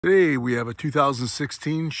Today we have a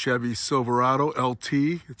 2016 Chevy Silverado LT.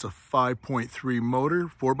 It's a 5.3 motor,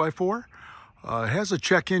 4x4. It has a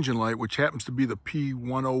check engine light, which happens to be the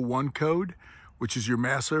P101 code, which is your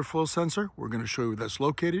mass airflow sensor. We're going to show you where that's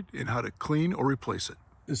located and how to clean or replace it.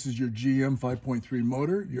 This is your GM 5.3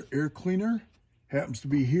 motor. Your air cleaner happens to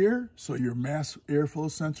be here, so your mass airflow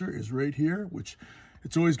sensor is right here, which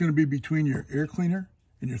it's always going to be between your air cleaner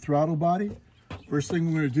and your throttle body. First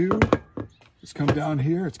thing we're going to do is come down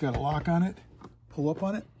here. It's got a lock on it. Pull up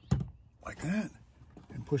on it like that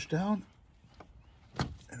and push down,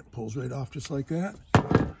 and it pulls right off just like that.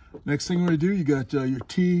 Next thing we're going to do, you got your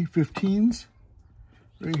T15s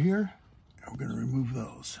right here, and we're going to remove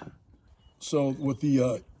those. So what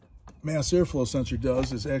the mass airflow sensor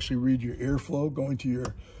does is actually read your airflow going to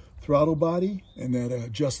your throttle body, and that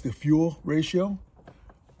adjusts the fuel ratio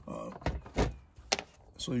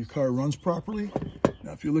so your car runs properly.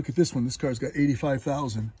 Now, if you look at this one, this car's got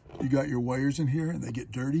 85,000. You got your wires in here and they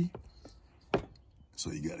get dirty.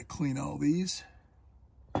 So you got to clean all these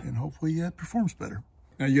and hopefully it performs better.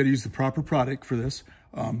 Now you got to use the proper product for this.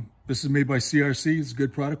 This is made by CRC. It's a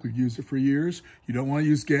good product. We've used it for years. You don't want to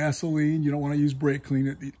use gasoline. You don't want to use brake clean.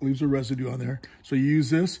 It leaves a residue on there. So you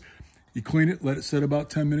use this, you clean it, let it set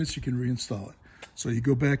about 10 minutes. You can reinstall it. So you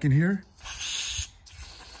go back in here.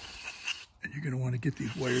 And you're going to want to get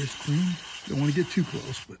these wires clean. Don't want to get too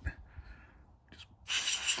close, but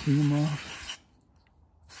just clean them off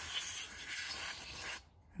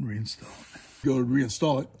and reinstall it. Go to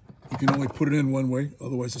reinstall it. You can only put it in one way,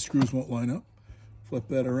 otherwise the screws won't line up. Flip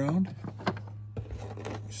that around.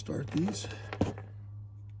 Start these.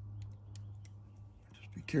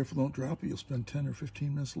 Just be careful, don't drop it. You'll spend 10 or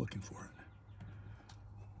 15 minutes looking for it.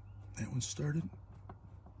 That one's started.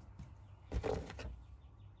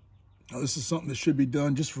 Now this is something that should be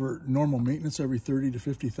done just for normal maintenance every 30 to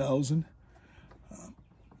 50,000.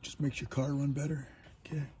 Just makes your car run better.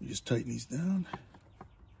 Okay, you just tighten these down.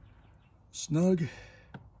 Snug.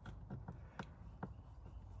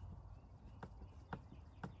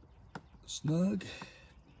 Snug.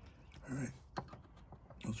 All right,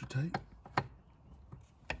 those are tight.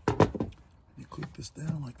 You click this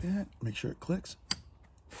down like that, make sure it clicks,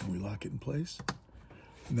 and we lock it in place.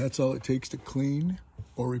 And that's all it takes to clean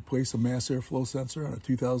or replace a mass airflow sensor on a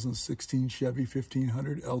 2016 Chevy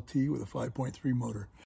 1500 LT with a 5.3 motor.